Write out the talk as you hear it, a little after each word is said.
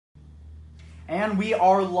And we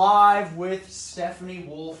are live with Stephanie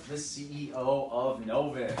Wolf, the CEO of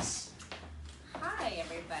Novus. Hi,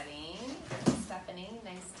 everybody. I'm Stephanie.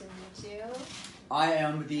 Nice to meet you. I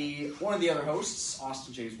am one of the other hosts,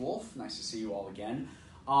 Austin James Wolf. Nice to see you all again.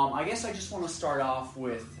 I guess I just want to start off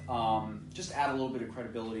with just add a little bit of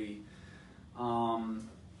credibility.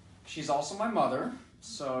 She's also my mother,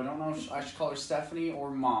 so I don't know if I should call her Stephanie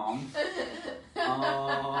or Mom.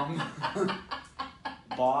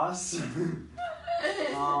 Boss.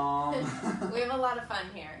 We have a lot of fun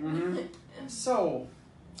here. Mm-hmm. So,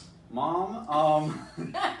 Mom,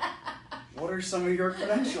 what are some of your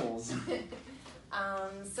credentials?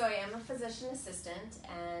 So I am a physician assistant,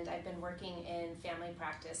 and I've been working in family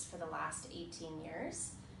practice for the last 18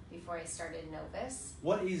 years before I started Novus.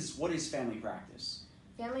 What is family practice?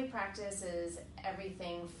 Family practice is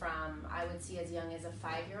everything from, I would see as young as a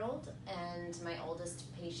 5-year-old, and my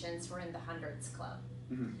oldest patients were in the hundreds club.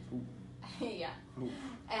 Mm-hmm. Yeah. Ooh.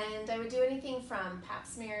 And I would do anything from pap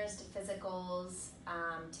smears to physicals,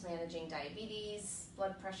 to managing diabetes,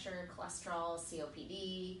 blood pressure, cholesterol,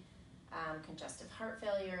 COPD, congestive heart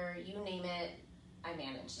failure, you name it, I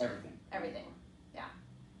managed. Everything, yeah.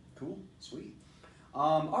 Cool, sweet.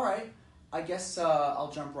 All right, I guess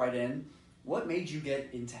I'll jump right in. What made you get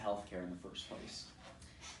into healthcare in the first place?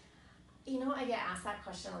 You know, I get asked that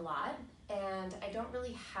question a lot, and I don't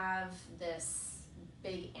really have this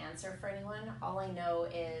big answer for anyone. All I know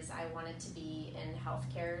is I wanted to be in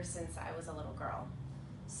healthcare since I was a little girl.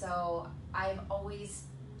 So I've always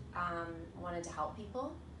wanted to help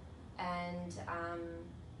people, and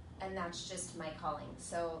that's just my calling.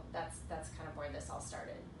 So that's kind of where this all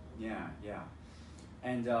started. Yeah.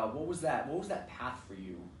 And what was that path for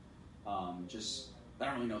you? I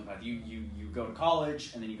don't really know the path. You go to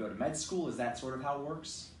college and then you go to med school. Is that sort of how it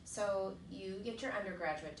works? So you get your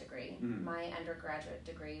undergraduate degree. Mm-hmm. My undergraduate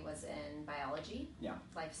degree was in biology,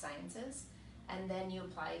 life sciences, and then you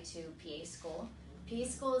apply to PA school. PA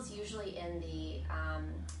school is usually in the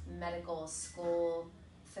medical school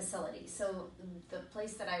facility. So the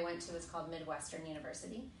place that I went to was called Midwestern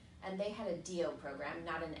University, and they had a DO program,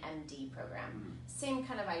 not an MD program. Mm-hmm. Same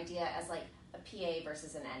kind of idea as like a PA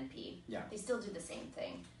versus an NP. Yeah. They still do the same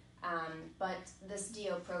thing. But this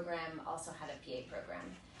DO program also had a PA program.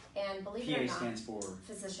 And believe it or not, PA stands for?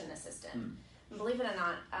 Physician assistant. Believe it or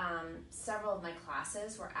not, several of my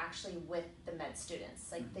classes were actually with the med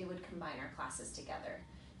students. Like they would combine our classes together.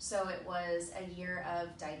 So it was a year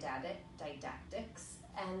of didactics,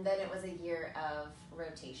 and then it was a year of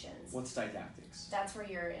rotations. What's didactics? That's where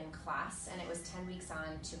you're in class, and it was 10 weeks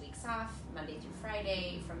on, 2 weeks off, Monday through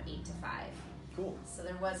Friday from 8 to 5. Cool. So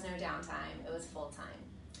there was no downtime. It was full time.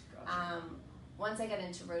 Gotcha. Once I got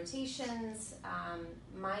into rotations,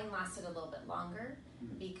 mine lasted a little bit longer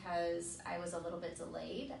because I was a little bit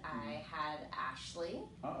delayed. I had Ashley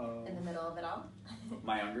in the middle of it all.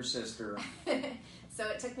 My younger sister. So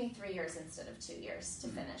it took me 3 years instead of 2 years to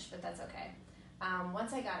finish, but that's okay.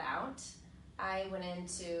 Once I got out, I went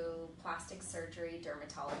into plastic surgery,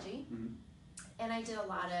 dermatology, and I did a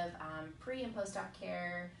lot of pre and post-op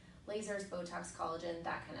care, lasers, Botox, collagen,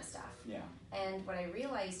 that kind of stuff. Yeah. And what I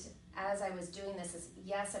realized as I was doing this is,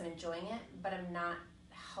 yes, I'm enjoying it, but I'm not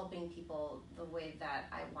helping people the way that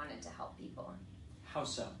I wanted to help people. How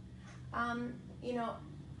so? You know,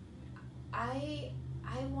 I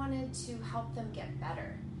wanted to help them get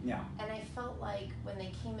better. Yeah. And I felt like when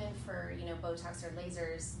they came in for, Botox or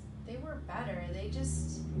lasers, they were better. They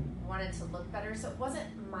just wanted to look better. So it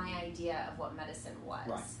wasn't my idea of what medicine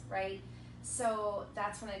was, right? So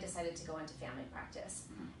that's when I decided to go into family practice.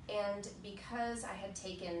 And because I had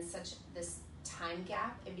taken this time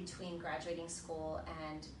gap in between graduating school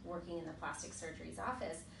and working in the plastic surgery's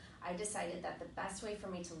office, I decided that the best way for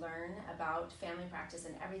me to learn about family practice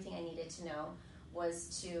and everything I needed to know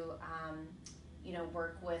was to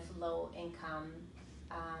work with low-income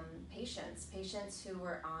patients who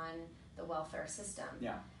were on the welfare system.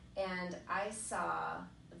 Yeah. And I saw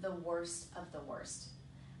the worst of the worst.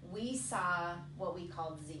 We saw what we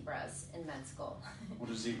called zebras in med school. What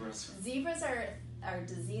are zebras? Zebras are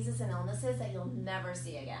diseases and illnesses that you'll never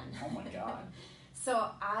see again. Oh my God. So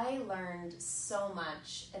I learned so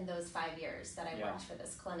much in those 5 years that I worked for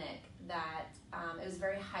this clinic that it was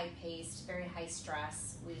very high-paced, very high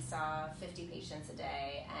stress. We saw 50 patients a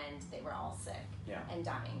day, and they were all sick and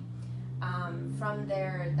dying. From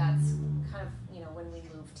there, that's kind of, when we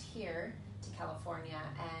moved here to California,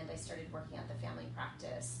 and I started working at the family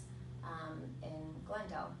practice in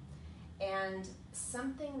Glendale. And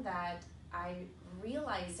something that I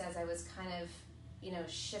realized as I was kind of,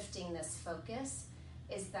 shifting this focus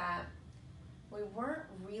is that we weren't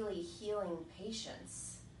really healing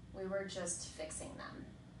patients. We were just fixing them.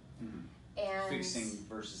 Mm-hmm. And fixing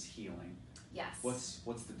versus healing. Yes.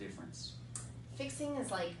 What's the difference? Fixing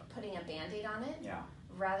is like putting a Band-Aid on it. Yeah.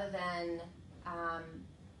 Rather than,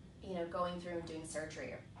 going through and doing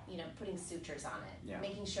surgery or, putting sutures on it. Yeah.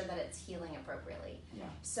 Making sure that it's healing appropriately. Yeah.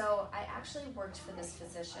 So I actually worked for this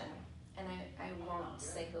physician, and I won't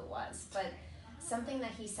say who it was, but something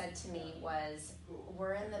that he said to me was,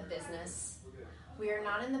 we are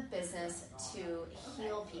not in the business to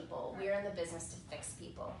heal people. We are in the business to fix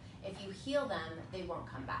people. If you heal them, they won't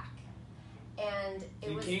come back. And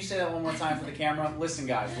can you say that one more time for the camera? Listen,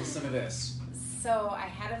 guys, listen to this. So I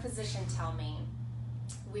had a physician tell me,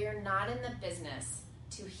 we are not in the business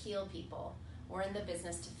to heal people. We're in the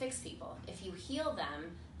business to fix people. If you heal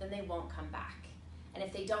them, then they won't come back. And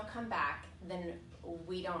if they don't come back, then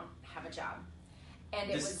we don't have a job.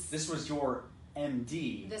 And this was your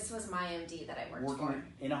MD. This was my MD that I worked working for.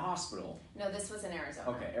 In a hospital. No, this was in Arizona.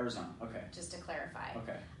 Okay, Arizona. Okay. Just to clarify.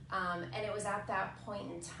 Okay. And it was at that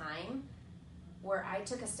point in time where I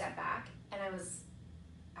took a step back, and I was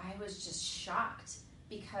just shocked,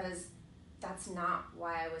 because that's not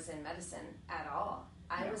why I was in medicine at all.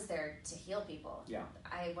 I was there to heal people. Yeah.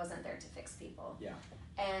 I wasn't there to fix people. Yeah.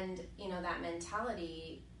 And that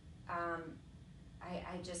mentality, I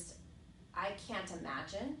can't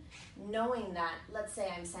imagine knowing that, let's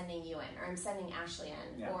say I'm sending you in, or I'm sending Ashley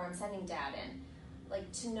in, or I'm sending Dad in.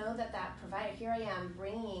 Like, to know that provider, here I am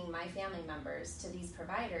bringing my family members to these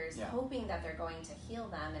providers, hoping that they're going to heal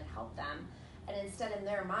them and help them. And instead, in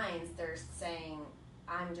their minds, they're saying,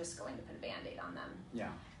 I'm just going to put a Band-Aid on them.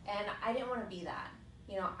 Yeah. And I didn't want to be that.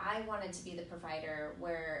 I wanted to be the provider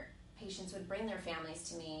where patients would bring their families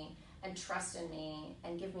to me and trust in me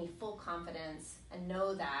and give me full confidence and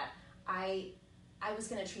know that I was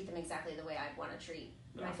going to treat them exactly the way I'd want to treat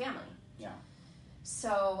my family. Yeah.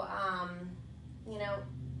 So,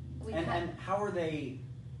 and how are they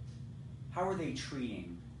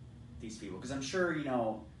treating these people? Because I'm sure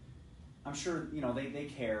they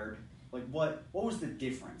cared. Like, what was the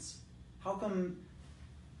difference? How come?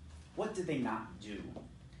 What did they not do?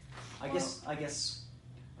 I guess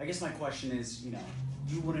my question is, you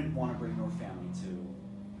wouldn't want to bring your family to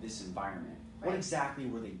this environment. Right. What exactly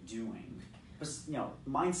were they doing? But,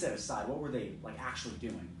 mindset aside, what were they actually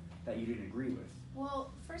doing that you didn't agree with?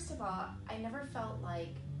 Well, first of all, I never felt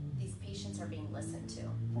like these patients are being listened to.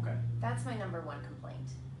 Okay. That's my number one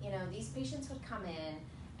complaint. These patients would come in,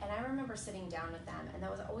 and I remember sitting down with them, and that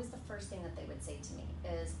was always the first thing that they would say to me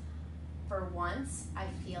is, for once, I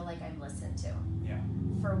feel like I'm listened to. Yeah.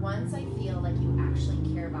 For once, I feel like you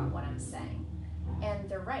actually care about what I'm saying. And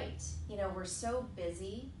they're right. We're so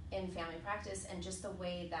busy in family practice, and just the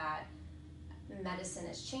way that medicine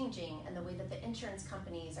is changing and the way that the insurance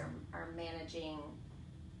companies are managing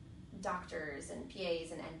doctors and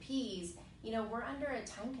PAs and NPs, we're under a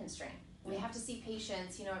time constraint. We have to see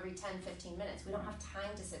patients, every 10, 15 minutes. We don't have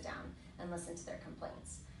time to sit down and listen to their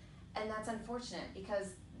complaints. And that's unfortunate,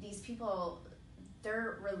 because these people,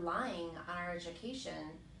 they're relying on our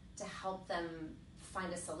education to help them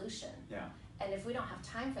find a solution. Yeah. And if we don't have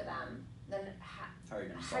time for them, then how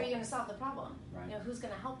are you going to solve the problem? Right. Who's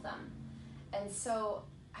going to help them? And so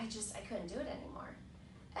I couldn't do it anymore.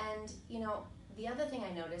 And, the other thing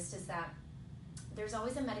I noticed is that there's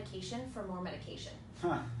always a medication for more medication.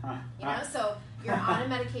 So you're on a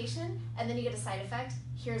medication, and then you get a side effect.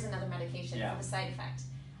 Here's another medication for the side effect.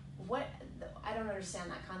 I don't understand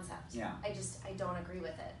that concept. Yeah. I don't agree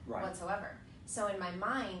with it whatsoever. So in my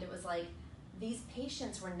mind, it was like, these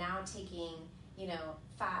patients were now taking,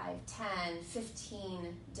 5, 10,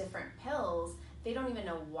 15 different pills. They don't even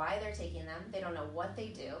know why they're taking them. They don't know what they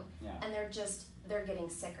do. Yeah. And they're getting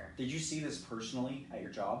sicker. Did you see this personally at your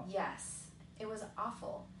job? Yes. It was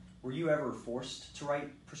awful. Were you ever forced to write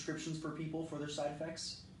prescriptions for people for their side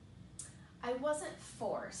effects? I wasn't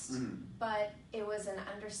forced, but it was an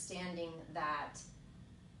understanding that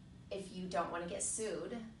if you don't want to get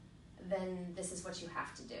sued, then this is what you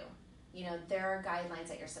have to do. There are guidelines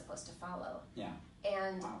that you're supposed to follow. Yeah.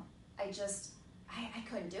 And wow. I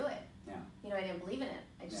couldn't do it. Yeah. I didn't believe in it.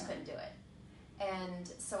 I just couldn't do it.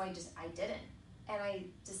 And so I didn't. And I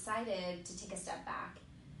decided to take a step back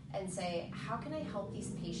and say, how can I help these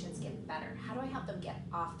patients get better? How do I help them get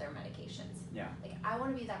off their medications? Yeah. I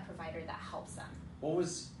want to be that provider that helps them.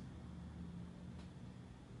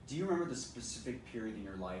 Do you remember the specific period in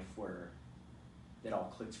your life where it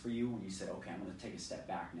all clicked for you when you said, okay, I'm going to take a step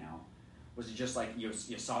back now? Was it just like you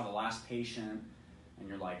saw the last patient and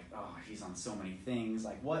you're like, oh, he's on so many things?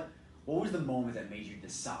 Like, what was the moment that made you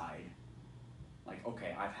decide, like,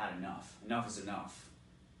 okay, I've had enough. Enough is enough?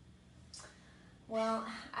 Well,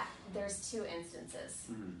 there's two instances,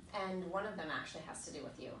 Mm-hmm. and one of them actually has to do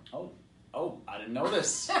with you. Oh, I didn't know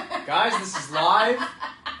this. Guys, this is live.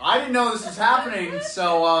 I didn't know this was happening,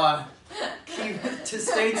 so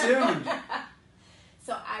stay tuned.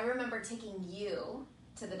 So I remember taking you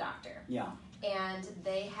to the doctor. Yeah. And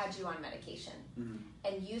they had you on medication. Mm-hmm.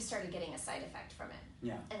 And you started getting a side effect from it.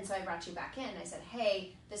 Yeah. And so I brought you back in. I said,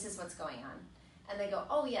 hey, this is what's going on. And they go,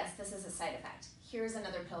 oh, yes, this is a side effect. Here's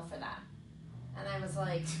another pill for that. And I was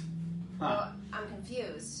like, well, I'm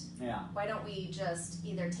confused. Yeah. Why don't we just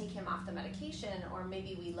either take him off the medication or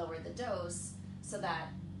maybe we lower the dose so that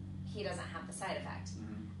he doesn't have the side effect?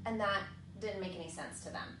 Mm-hmm. And that didn't make any sense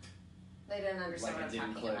to them. They didn't understand Like what it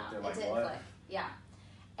I'm didn't talking click. about. They're like, it didn't what? click. Yeah.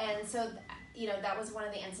 And so, that was one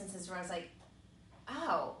of the instances where I was like,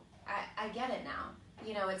 oh, I get it now.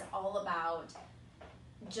 It's all about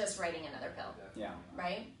just writing another pill. Yeah.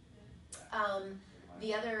 Right?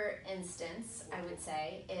 The other instance, I would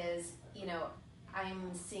say, is,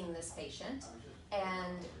 I'm seeing this patient,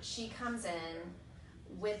 and she comes in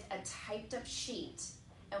with a typed up sheet.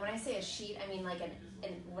 And when I say a sheet, I mean like an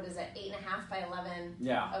what is it, 8.5 by 11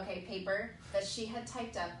 paper that she had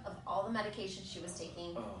typed up of all the medication she was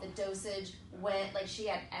taking, the dosage, when, like she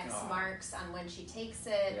had X marks on when she takes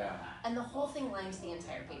it, and the whole thing lined the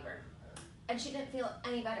entire paper. And she didn't feel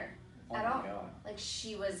any better at all. God. Like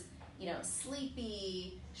she was,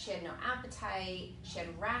 sleepy, she had no appetite, she had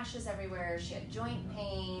rashes everywhere, she had joint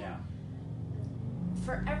pain. Yeah.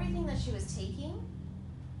 For everything that she was taking,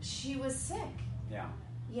 she was sick. Yeah.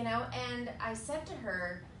 And I said to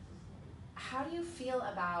her, how do you feel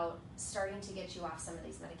about starting to get you off some of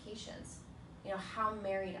these medications? How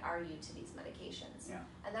married are you to these medications? Yeah.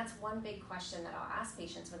 And that's one big question that I'll ask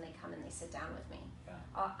patients when they come and they sit down with me. Yeah.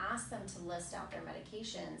 I'll ask them to list out their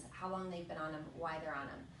medications, how long they've been on them, why they're on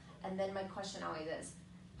them. And then my question always is,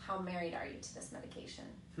 how married are you to this medication?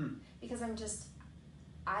 Because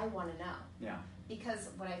I want to know. Yeah. Because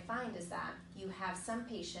what I find is that you have some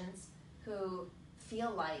patients who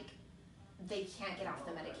feel like they can't get off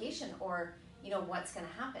the medication or, what's going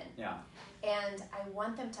to happen. Yeah. And I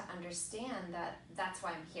want them to understand that that's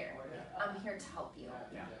why I'm here. I'm here to help you.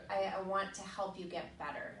 Yeah. I want to help you get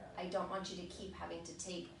better. I don't want you to keep having to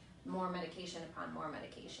take more medication upon more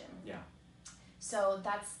medication. Yeah. So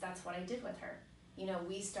that's what I did with her.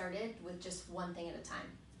 We started with just one thing at a time.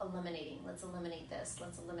 Eliminating. Let's eliminate this.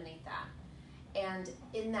 Let's eliminate that. And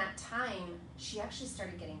in that time, she actually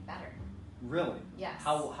started getting better. Really? Yes.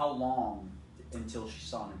 How long until she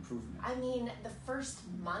saw an improvement? I mean, the first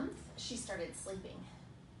month, she started sleeping.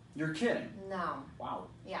 You're kidding? No. Wow.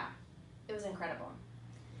 Yeah. It was incredible.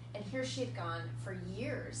 And here she had gone for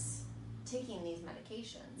years taking these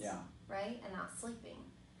medications. Yeah. Right? And not sleeping.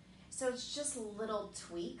 So it's just little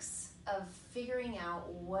tweaks of figuring out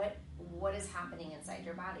what is happening inside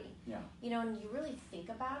your body. Yeah. And you really think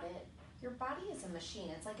about it, your body is a machine.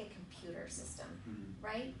 It's like a computer system,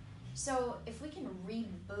 right? So if we can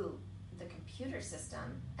reboot the computer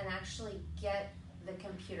system and actually get the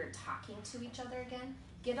computer talking to each other again,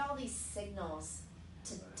 get all these signals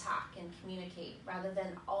to talk and communicate rather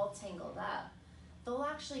than all tangled up, they'll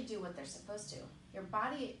actually do what they're supposed to. Your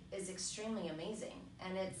body is extremely amazing,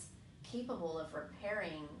 and it's capable of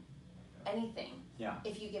repairing anything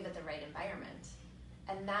if you give it the right environment.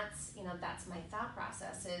 And that's my thought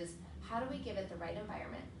process is, how do we give it the right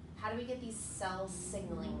environment? How do we get these cells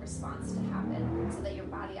signaling response to happen so that your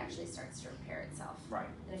body actually starts to repair itself? Right.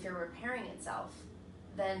 And if you're repairing itself,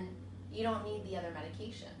 then you don't need the other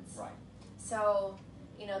medications. Right. So,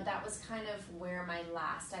 that was kind of where my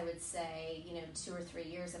last, I would say, 2 or 3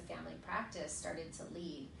 years of family practice started to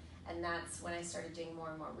lead. And that's when I started doing more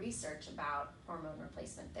and more research about hormone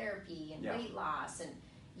replacement therapy and weight loss and,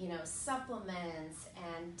 supplements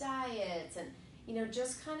and diets and,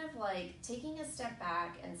 just kind of like taking a step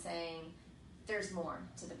back and saying, there's more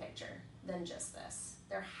to the picture than just this.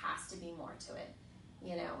 There has to be more to it,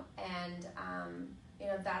 and,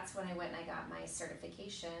 that's when I went and I got my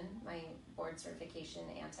certification, my board certification,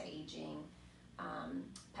 anti-aging,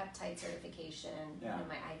 peptide certification,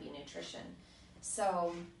 my IV nutrition.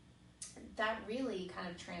 So that really kind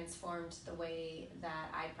of transformed the way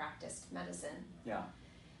that I practiced medicine. Yeah.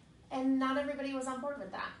 And not everybody was on board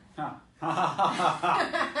with that.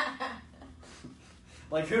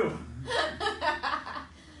 Like who?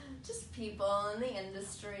 Just people in the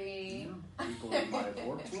industry. Yeah. People you might have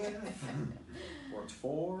worked with, worked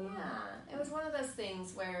for. Yeah. It was one of those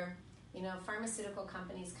things where, pharmaceutical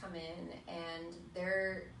companies come in and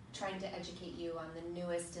they're trying to educate you on the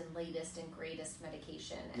newest and latest and greatest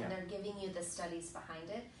medication, and they're giving you the studies behind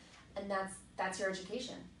it, and that's your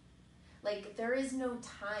education. Like, there is no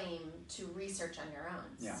time to research on your own.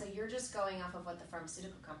 Yeah. So you're just going off of what the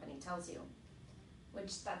pharmaceutical company tells you,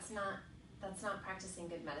 which that's not practicing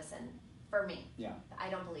good medicine for me. Yeah. I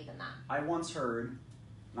don't believe in that. I once heard,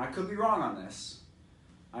 and I could be wrong on this,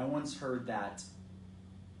 I once heard that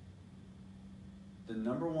the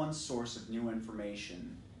number one source of new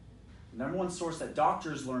information, the number one source that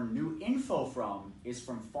doctors learn new info from is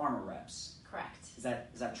from pharma reps. Correct. Is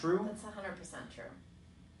that true? That's 100% true.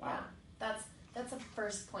 Wow. Yeah. That's a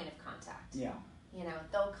first point of contact. Yeah. You know,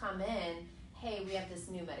 they'll come in, hey, we have this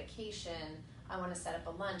new medication. I want to set up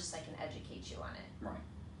a lunch so I can educate you on it. Right.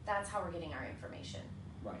 That's how we're getting our information.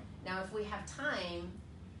 Right. Now, if we have time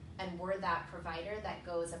and we're that provider that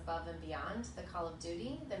goes above and beyond the call of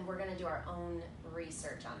duty, then we're going to do our own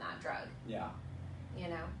research on that drug. Yeah. You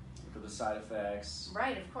know? Look at the side effects.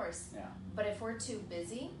 Right, of course. Yeah. But if we're too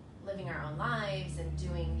busy living our own lives and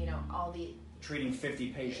doing, you know, all the treating 50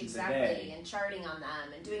 patients exactly, a day. and charting on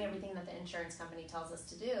them and doing everything that the insurance company tells us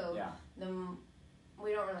to do, Yeah. then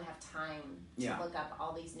we don't really have time to Yeah. look up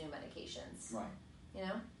all these new medications. Right. You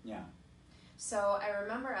know? Yeah. So I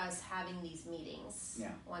remember us having these meetings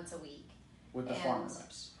Yeah. once a week. With the And, pharma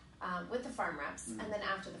reps. With the farm reps, Mhm. and then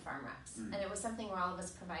after the farm reps. Mhm. And it was something where all of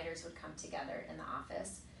us providers would come together in the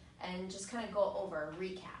office and just kind of go over,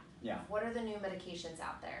 recap. Yeah. What are the new medications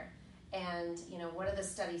out there? And, you know, what do the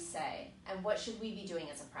studies say? And what should we be doing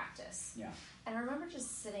as a practice? Yeah. And I remember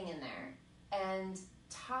just sitting in there and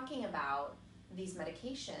talking about these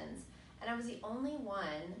medications. And I was the only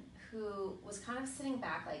one who was kind of sitting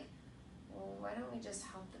back like, well, why don't we just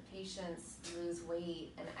help the patients lose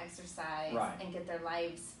weight and exercise Right. and get their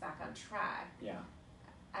lives back on track? Yeah.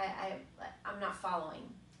 I'm not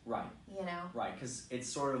following, Right. you know? Right. Because it's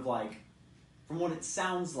sort of like, from what it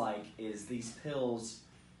sounds like, is these pills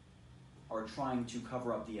are trying to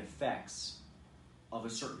cover up the effects of a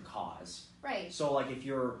certain cause. Right. So, like, if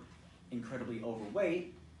you're incredibly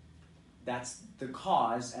overweight, that's the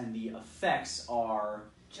cause, and the effects are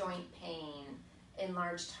Joint pain,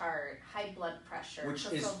 enlarged heart, high blood pressure, Which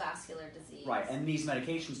peripheral is- vascular disease. right. And these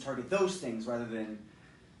medications target those things rather than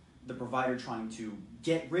the provider trying to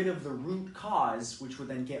get rid of the root cause, which would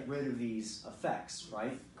then get rid of these effects.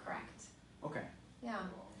 Right. Correct. Okay. Yeah.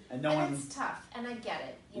 And no And one. it's tough, and I get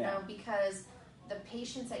it, you Yeah. know, because the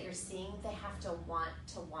patients that you're seeing, they have to want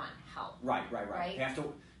help. Right. Right? You have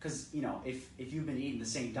to, because you know, if you've been eating the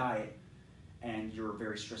same diet and you're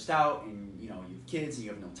very stressed out, and you know you have kids and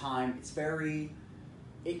you have no time,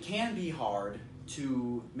 it can be hard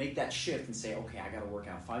to make that shift and say, okay, I got to work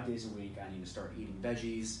out 5 days a week. I need to start eating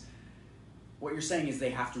veggies. What you're saying is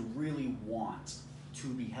they have to really want to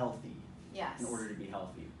be healthy Yes. in order to be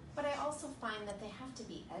healthy. But I also find that they have to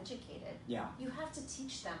be educated. Yeah. You have to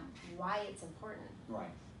teach them why it's important.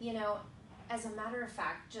 Right. You know, as a matter of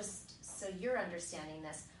fact, just so you're understanding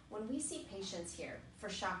this, when we see patients here for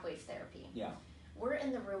shockwave therapy, Yeah. we're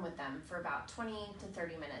in the room with them for about 20 to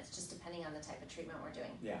 30 minutes, just depending on the type of treatment we're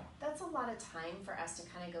doing. Yeah. That's a lot of time for us to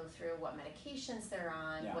kind of go through what medications they're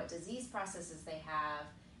on, Yeah. what disease processes they have,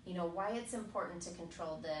 you know, why it's important to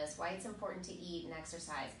control this, why it's important to eat and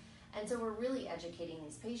exercise. And so we're really educating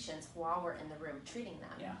these patients while we're in the room treating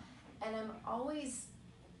them. Yeah. And I'm always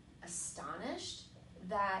astonished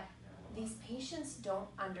that these patients don't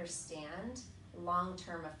understand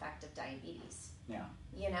long-term effect of diabetes. Yeah.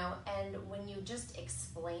 You know, and when you just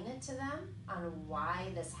explain it to them on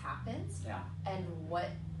why this happens Yeah. and what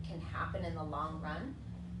can happen in the long run,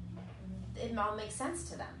 it all makes sense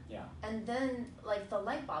to them. Yeah. And then, like, the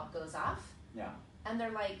light bulb goes off, Yeah. and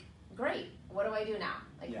they're like, great, what do I do now?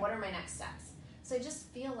 Like, Yeah. what are my next steps? So I just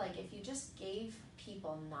feel like if you just gave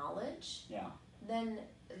people knowledge, Yeah. then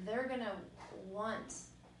they're going to want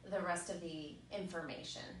the rest of the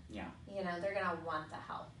information. Yeah. You know, they're going to want the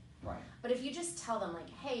help. Right. But if you just tell them, like,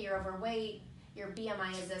 hey, you're overweight, your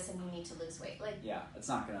BMI is this, and you need to lose weight, like, Yeah. It's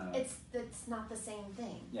not gonna. it's not the same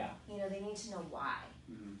thing. Yeah. You know, they need to know why.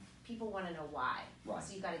 Mm-hmm. People want to know why. Right.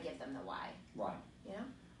 So you got to give them the why. Right. You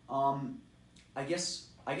know? I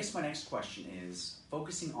guess my next question is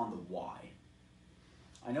focusing on the why.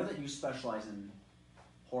 I know that you specialize in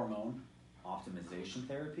hormone optimization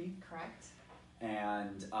therapy, Correct.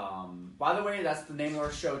 and by the way, that's the name of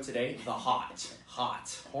our show today: the hot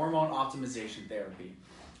hormone optimization therapy.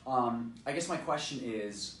 I guess my question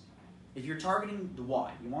is, if you're targeting the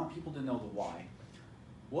why, you want people to know the why.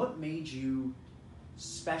 What made you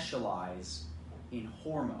specialize in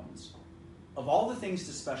hormones? Of all the things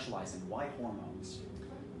to specialize in, why hormones?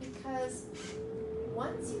 Because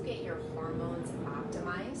once you get your hormones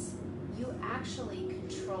optimized, you actually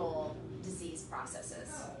control disease processes.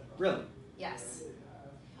 Really? Yes.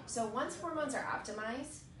 So once hormones are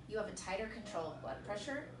optimized, you have a tighter control of blood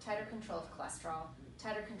pressure, tighter control of cholesterol,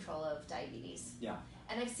 tighter control of diabetes. Yeah.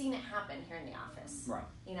 And I've seen it happen here in the office. Right.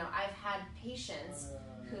 You know, I've had patients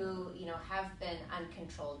who, you know, have been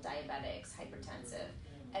uncontrolled diabetics, hypertensive,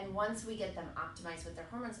 and once we get them optimized with their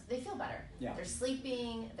hormones, they feel better. Yeah. They're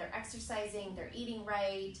sleeping, they're exercising, they're eating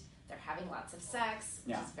right, they're having lots of sex,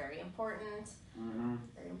 which is very important. Mm-hmm.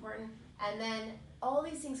 Very important. And then all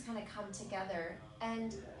these things kind of come together,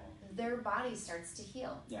 and their body starts to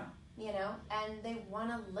heal. Yeah. You know, and they want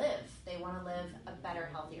to live. They want to live a better,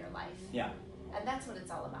 healthier life. Yeah. And that's what it's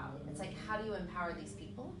all about. It's like, how do you empower these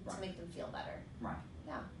people Right. to make them feel better? Right.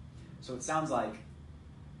 Yeah. So it sounds like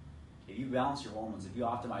if you balance your hormones, if you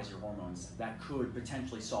optimize your hormones, that could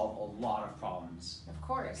potentially solve a lot of problems Of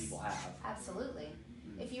course. that people have. Absolutely.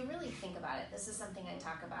 If you really think about it, this is something I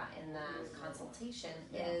talk about in the consultation,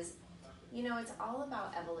 Yeah. is, you know, it's all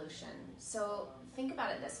about evolution. So think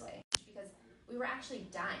about it this way, because we were actually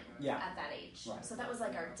dying at that age. Right. So that was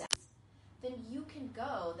like our death. Then you can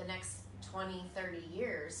go the next 20, 30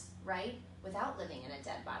 years, right, without living in a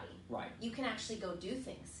dead body. Right. You can actually go do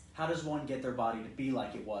things. How does one get their body to be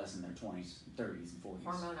like it was in their 20s, 30s, and 40s?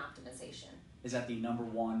 Hormone optimization. Is that the number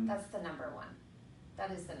one? That's the number one.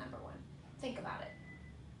 That is the number one. Think about it.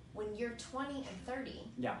 When you're 20 and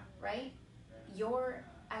 30, Yeah. right, you're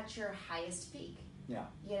at your highest peak. Yeah.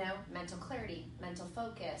 You know, mental clarity, mental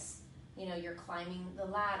focus. You know, you're climbing the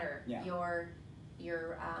ladder. Yeah.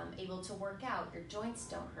 You're able to work out. Your joints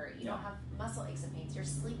don't hurt. You Yeah. don't have muscle aches and pains. You're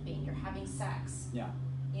sleeping. You're having sex. Yeah.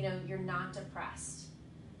 You know, you're not depressed.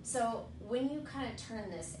 So when you kind of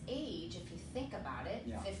turn this age, if you think about it,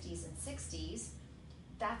 Yeah. 50s and 60s,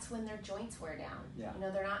 that's when their joints wear down. Yeah. You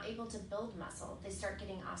know, they're not able to build muscle. They start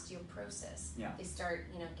getting osteoporosis. Yeah. They start,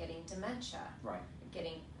 you know, getting dementia, Right.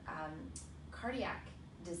 getting cardiac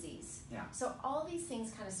disease. Yeah. So all these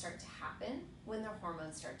things kind of start to happen when their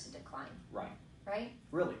hormones start to decline, Right. right?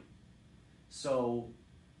 Really. So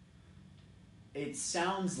it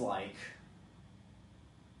sounds like,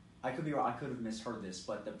 I could be wrong, I could have misheard this,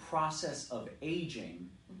 but the process of aging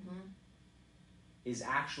is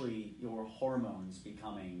actually your hormones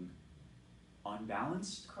becoming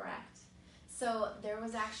unbalanced? Correct. So there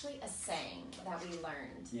was actually a saying that we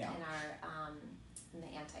learned Yeah. in our in the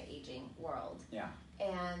anti-aging world. Yeah.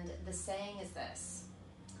 And the saying is this.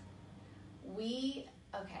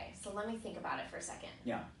 Okay, so let me think about it for a second.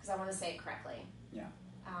 Yeah. Because I want to say it correctly. Yeah.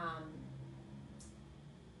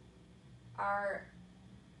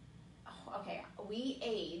 We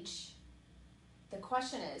age. The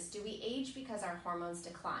question is, do we age because our hormones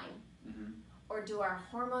decline? Mm-hmm. Or do our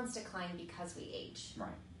hormones decline because we age? Right.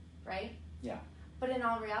 Right? Yeah. But in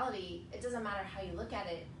all reality, it doesn't matter how you look at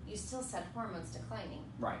it, you still said hormones declining.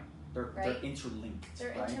 Right. They're Right? interlinked.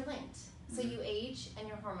 They're right? interlinked. So you age and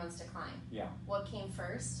your hormones decline. Yeah. What came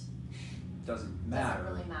first? Doesn't matter.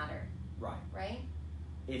 Doesn't really matter, Right. right?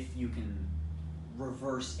 If you can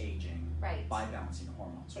reverse aging Right. by balancing the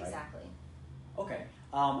hormones, right? Exactly. Okay.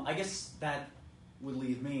 I guess that would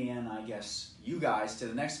leave me and I guess you guys to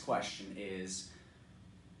the next question is,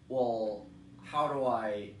 well, how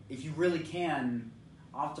do if you really can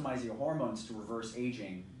optimize your hormones to reverse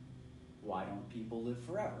aging, why don't people live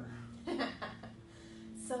forever?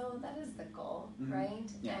 So that is the goal, Mhm.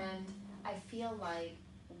 right? Yeah. And I feel like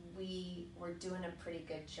we were doing a pretty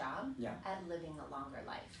good job Yeah. at living a longer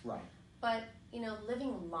life. Right. But, you know,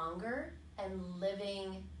 living longer and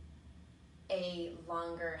living a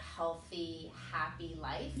longer, healthy, happy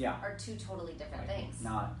life Yeah. are two totally different Right. things.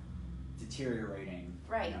 Not deteriorating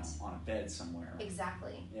Right. on a bed somewhere.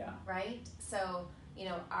 Exactly. Yeah. Right? So, you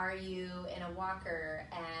know, are you in a walker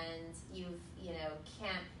and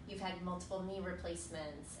you've had multiple knee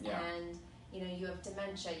replacements Yeah. and, you know, you have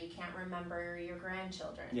dementia, you can't remember your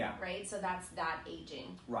grandchildren. Yeah. Right? So that's that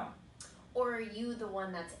aging. Right. Or are you the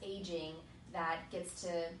one that's aging that gets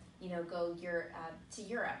to, you know, go to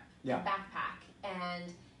Europe Yeah. and backpack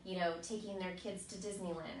and, you know, taking their kids to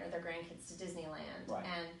Disneyland or their grandkids to Disneyland Right.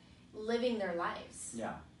 and living their lives,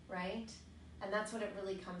 Yeah. right? And that's what it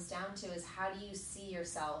really comes down to, is how do you see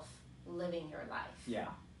yourself living your life, Yeah.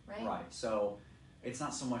 right? Right. So it's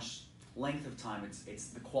not so much length of time, it's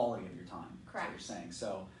the quality of your time. That's Correct. what you're saying.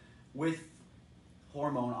 So with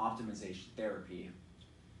hormone optimization therapy,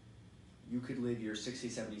 you could live your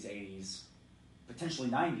 60s, 70s, 80s, potentially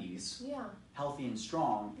 90s, Yeah, healthy and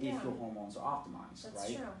strong Yeah. if your hormones are optimized, that's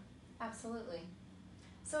right? true. Absolutely.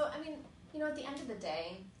 So, I mean, you know, at the end of the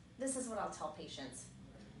day, this is what I'll tell patients.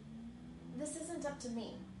 This isn't up to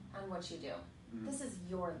me on what you do. Mhm. This is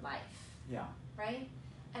your life, Yeah. right?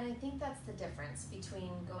 And I think that's the difference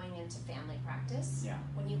between going into family practice. Yeah.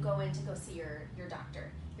 When you go in to go see your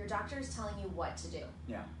doctor is telling you what to do.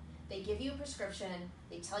 Yeah. They give you a prescription.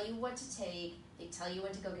 They tell you what to take. They tell you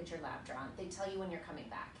when to go get your lab drawn. They tell you when you're coming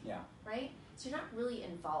back. Yeah. Right? So you're not really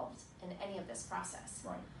involved in any of this process.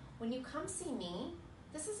 Right. When you come see me,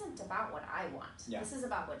 this isn't about what I want. Yeah. This is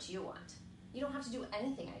about what you want. You don't have to do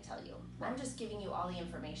anything I tell you. Right. I'm just giving you all the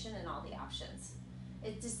information and all the options.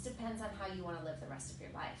 It just depends on how you want to live the rest of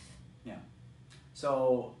your life. Yeah.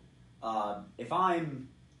 So, if I'm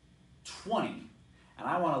 20 and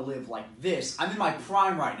I want to live like this, I'm in my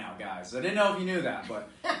prime right now, guys. I didn't know if you knew that, but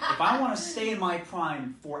if I want to stay in my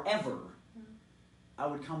prime forever, I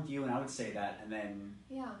would come to you and I would say that, and then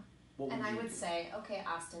yeah. what would and I you would do? say, okay,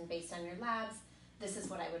 Austin, based on your labs, this is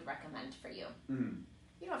what I would recommend for you. Mm-hmm.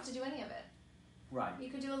 You don't have to do any of it. Right. You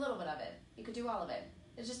could do a little bit of it. You could do all of it.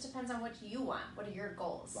 It just depends on what you want. What are your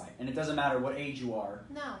goals? Right. And it doesn't matter what age you are.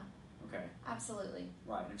 No. Okay. Absolutely.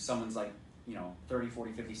 Right. And if someone's like, 30,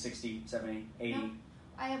 40, 50, 60, 70, 80. No.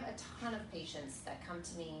 I have a ton of patients that come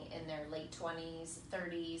to me in their late 20s,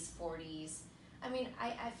 30s, 40s. I mean,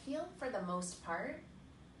 I feel for the most part,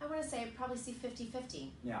 I want to say I probably see 50-50.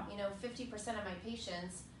 Yeah. 50% of my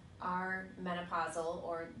patients are menopausal,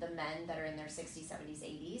 or the men that are in their 60s, 70s,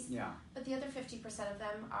 80s. Yeah. But the other 50% of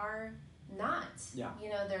them are not. Yeah.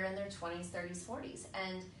 They're in their 20s, 30s, 40s.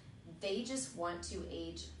 And they just want to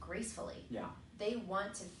age gracefully. Yeah. They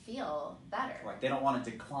want to feel better. Right. They don't want to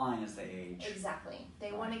decline as they age. Exactly. They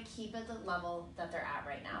Right. want to keep at the level that they're at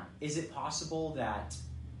right now. Is it possible that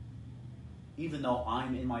even though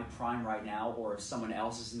I'm in my prime right now, or if someone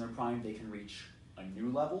else is in their prime, they can reach a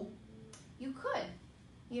new level? You could,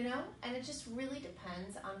 and it just really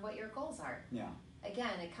depends on what your goals are. Yeah.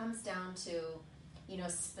 Again, it comes down to,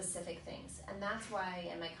 specific things. And that's why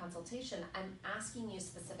in my consultation, I'm asking you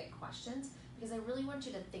specific questions, because I really want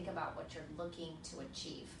you to think about what you're looking to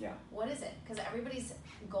achieve. Yeah. What is it? Because everybody's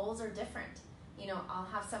goals are different. I'll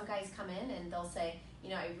have some guys come in and they'll say,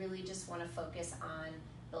 I really just want to focus on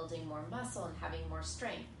building more muscle and having more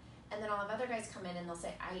strength. And then I'll have other guys come in and they'll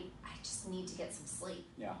say, I just need to get some sleep.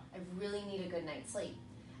 Yeah. I really need a good night's sleep.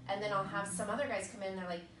 And then I'll have some other guys come in and they're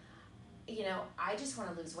like, I just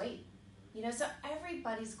want to lose weight. So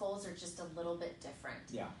everybody's goals are just a little bit different.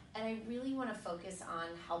 Yeah. And I really want to focus on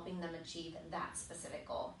helping them achieve that specific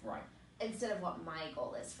goal. Right. Instead of what my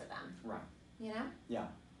goal is for them. Right. Yeah. Yeah.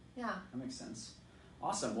 That makes sense.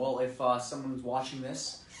 Awesome. Well, if someone's watching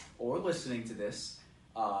this or listening to this,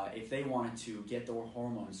 if they wanted to get their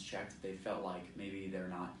hormones checked, if they felt like maybe they're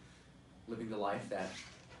not living the life that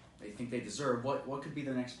they think they deserve, what could be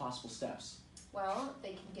their next possible steps? Well,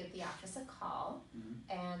 they can give the office a call Mm-hmm.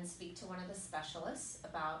 and speak to one of the specialists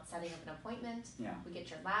about setting up an appointment. Yeah. We get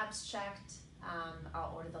your labs checked.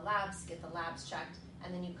 I'll order the labs, get the labs checked,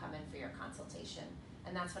 and then you come in for your consultation.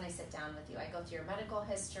 And that's when I sit down with you. I go through your medical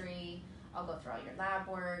history, I'll go through all your lab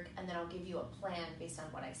work, and then I'll give you a plan based on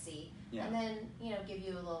what I see. Yeah. And then, give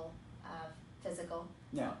you a little physical.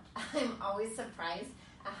 Yeah. I'm always surprised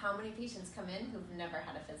at how many patients come in who've never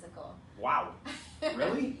had a physical. Wow.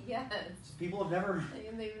 Really? Yes. So people have never.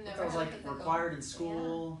 They've never That was had a like physical. required in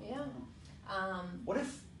school. Yeah. What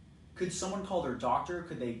if? Could someone call their doctor?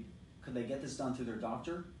 Could they get this done through their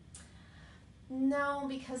doctor? No,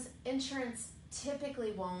 because insurance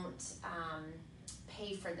typically won't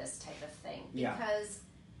pay for this type of thing. Yeah. Because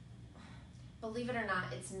believe it or not,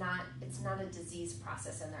 it's not a disease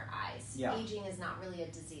process in their eyes. Yeah. Aging is not really a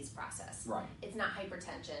disease process. Right. It's not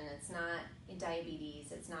hypertension. It's not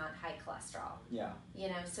diabetes. It's not high cholesterol. Yeah.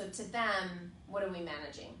 So to them, what are we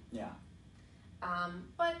managing? Yeah.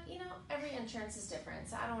 But every insurance is different.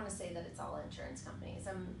 So I don't want to say that it's all insurance companies.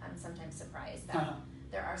 I'm sometimes surprised that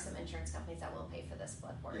there are some insurance companies that will pay for this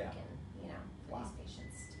blood work Yeah. and for Wow. these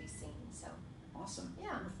patients to be seen. So Awesome.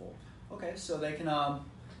 Yeah. Wonderful. Okay, so they can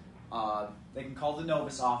call the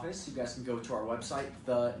Novus office. You guys can go to our website,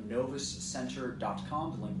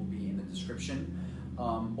 thenovuscenter.com. The link will be in the description.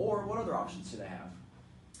 Or what other options do they have?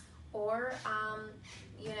 or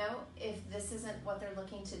if this isn't what they're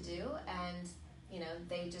looking to do and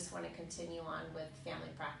they just want to continue on with family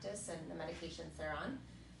practice and the medications they're on,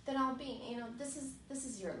 then I'll be this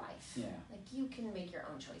is your life. Yeah. Like you can make your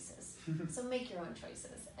own choices. So make your own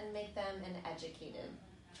choices and make them an educated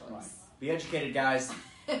choice. Right. Be educated, guys.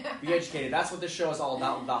 Be educated. That's what this show is all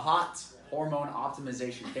about. The hot hormone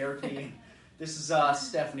optimization therapy. This is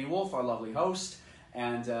Stephanie Wolf, our lovely host,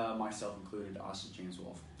 and myself included, Austin James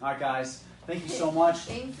Wolf. All right, guys. Thank you so much.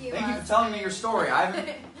 Thank you. Thank you for telling me your story. I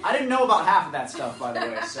didn't know about half of that stuff, by the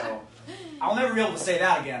way, so I'll never be able to say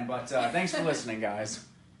that again, but thanks for listening, guys.